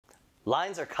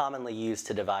Lines are commonly used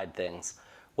to divide things.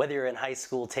 Whether you're in high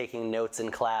school taking notes in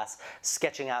class,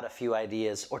 sketching out a few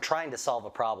ideas, or trying to solve a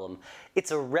problem,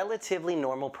 it's a relatively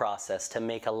normal process to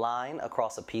make a line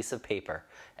across a piece of paper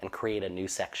and create a new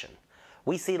section.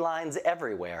 We see lines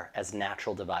everywhere as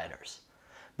natural dividers.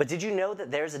 But did you know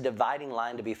that there's a dividing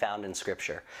line to be found in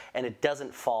Scripture, and it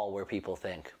doesn't fall where people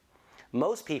think?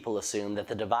 Most people assume that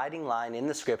the dividing line in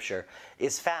the Scripture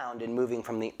is found in moving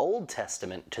from the Old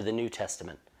Testament to the New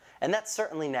Testament. And that's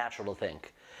certainly natural to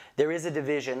think. There is a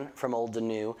division from old to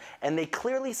new, and they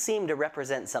clearly seem to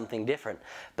represent something different,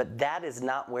 but that is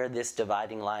not where this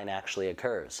dividing line actually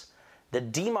occurs. The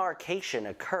demarcation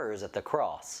occurs at the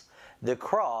cross. The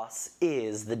cross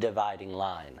is the dividing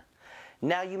line.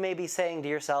 Now you may be saying to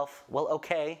yourself, well,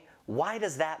 okay, why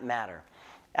does that matter?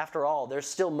 After all, there's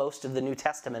still most of the New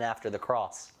Testament after the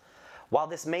cross. While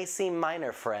this may seem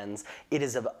minor, friends, it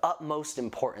is of utmost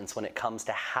importance when it comes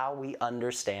to how we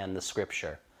understand the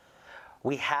Scripture.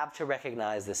 We have to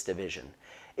recognize this division.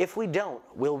 If we don't,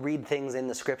 we'll read things in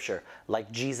the Scripture, like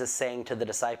Jesus saying to the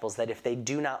disciples that if they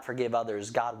do not forgive others,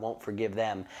 God won't forgive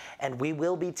them, and we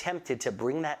will be tempted to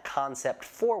bring that concept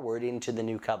forward into the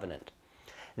New Covenant.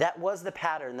 That was the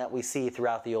pattern that we see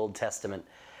throughout the Old Testament.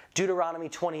 Deuteronomy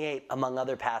 28, among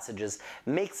other passages,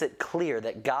 makes it clear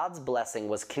that God's blessing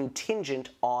was contingent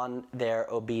on their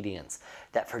obedience,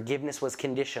 that forgiveness was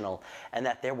conditional, and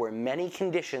that there were many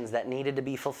conditions that needed to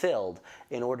be fulfilled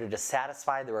in order to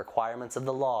satisfy the requirements of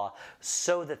the law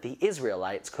so that the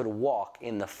Israelites could walk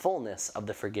in the fullness of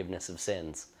the forgiveness of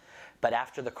sins. But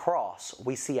after the cross,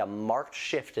 we see a marked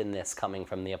shift in this coming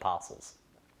from the apostles.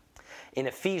 In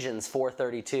Ephesians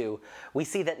 4:32, we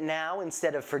see that now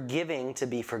instead of forgiving to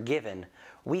be forgiven,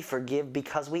 we forgive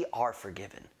because we are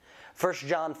forgiven. 1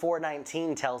 John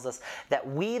 4:19 tells us that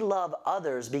we love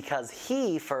others because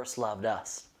He first loved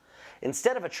us.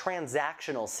 Instead of a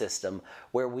transactional system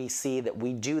where we see that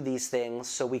we do these things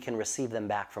so we can receive them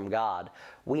back from God,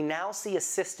 we now see a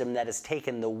system that has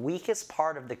taken the weakest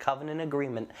part of the covenant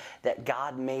agreement that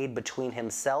God made between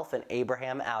Himself and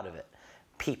Abraham out of it: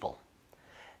 people.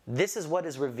 This is what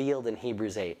is revealed in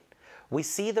Hebrews 8. We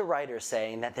see the writer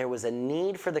saying that there was a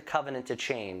need for the covenant to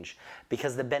change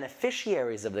because the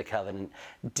beneficiaries of the covenant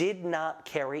did not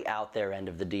carry out their end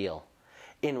of the deal.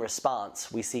 In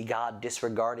response, we see God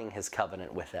disregarding His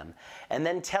covenant with them, and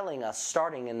then telling us,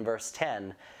 starting in verse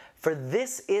 10, "For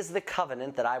this is the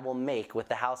covenant that I will make with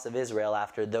the house of Israel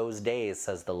after those days,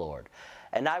 says the Lord.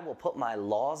 And I will put my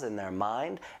laws in their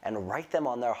mind and write them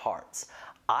on their hearts.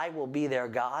 I will be their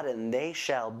God, and they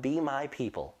shall be my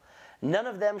people. None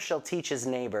of them shall teach his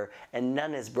neighbor, and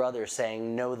none his brother,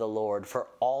 saying, Know the Lord, for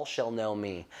all shall know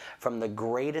me, from the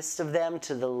greatest of them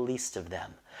to the least of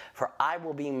them. For I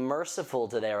will be merciful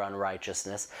to their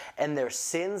unrighteousness, and their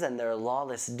sins and their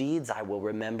lawless deeds I will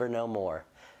remember no more."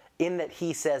 In that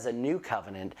He says a new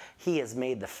covenant, He has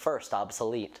made the first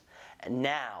obsolete. And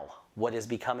now, what is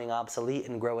becoming obsolete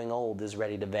and growing old is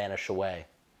ready to vanish away.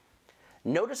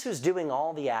 Notice who's doing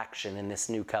all the action in this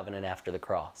new covenant after the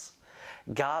cross.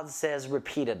 God says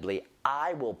repeatedly,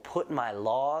 "I will put my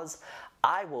laws,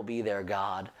 I will be their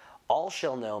God, all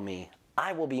shall know me,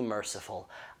 I will be merciful,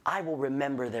 I will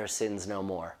remember their sins no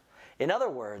more." In other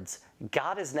words,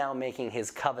 God is now making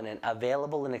His covenant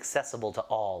available and accessible to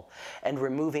all, and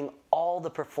removing all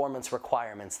the performance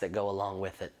requirements that go along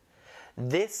with it.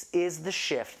 This is the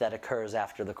shift that occurs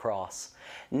after the cross.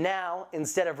 Now,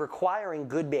 instead of requiring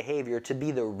good behavior to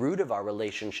be the root of our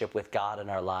relationship with God in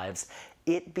our lives,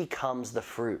 it becomes the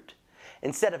fruit.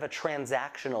 Instead of a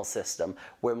transactional system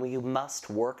where we must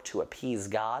work to appease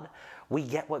God, we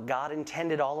get what God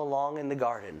intended all along in the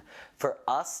garden, for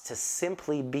us to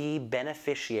simply be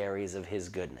beneficiaries of His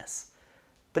goodness.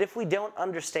 But if we don't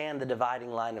understand the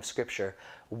dividing line of Scripture,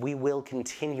 we will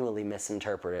continually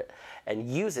misinterpret it and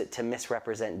use it to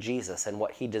misrepresent Jesus and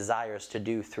what He desires to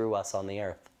do through us on the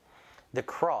earth. The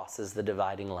cross is the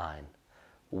dividing line.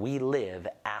 We live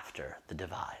after the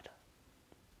divide.